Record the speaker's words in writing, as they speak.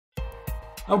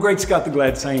I'm Great Scott, the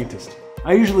Glad Scientist.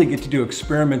 I usually get to do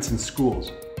experiments in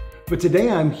schools, but today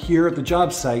I'm here at the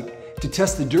job site to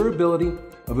test the durability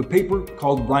of a paper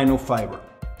called rhino fiber,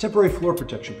 temporary floor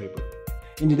protection paper.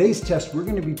 In today's test, we're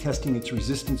going to be testing its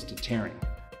resistance to tearing.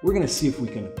 We're going to see if we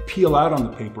can peel out on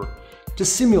the paper to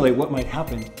simulate what might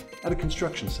happen at a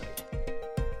construction site.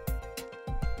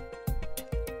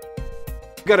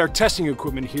 We've got our testing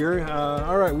equipment here.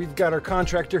 All right, we've got our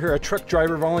contractor here, a truck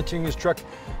driver volunteering his truck.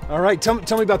 All right, tell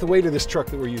me about the weight of this truck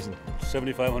that we're using.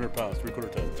 7,500 pounds,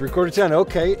 3/4 ton. 3/4 ton,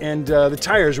 okay. And the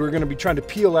tires we're going to be trying to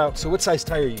peel out. So what size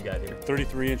tire you got here?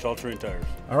 33-inch all-terrain tires.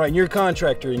 All right, and you're a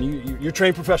contractor and you're a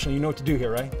trained professional. You know what to do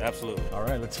here, right? Absolutely. All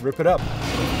right, let's rip it up.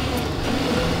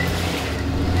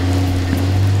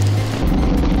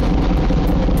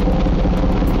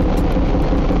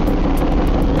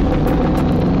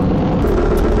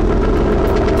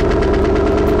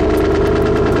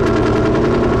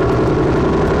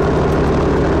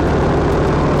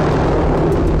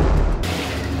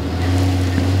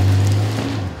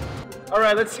 All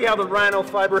right, let's see how the rhino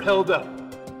fiber held up.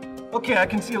 Okay, I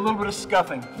can see a little bit of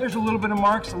scuffing. There's a little bit of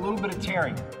marks, a little bit of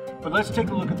tearing. But let's take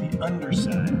a look at the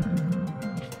underside.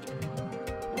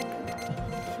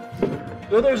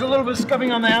 Though there's a little bit of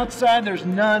scuffing on the outside, there's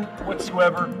none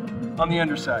whatsoever on the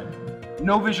underside.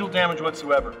 No visual damage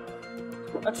whatsoever.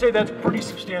 I'd say that's pretty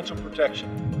substantial protection.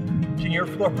 Can your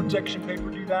floor protection paper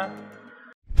do that?